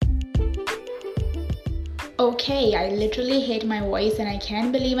Okay, I literally hate my voice and I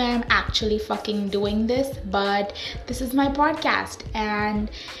can't believe I am actually fucking doing this, but this is my podcast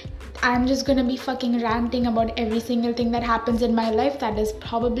and I'm just gonna be fucking ranting about every single thing that happens in my life that is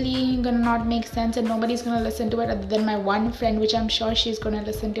probably gonna not make sense and nobody's gonna listen to it other than my one friend, which I'm sure she's gonna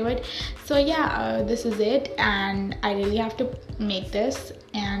listen to it. So yeah, this is it and I really have to make this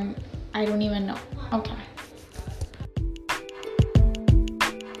and I don't even know. Okay.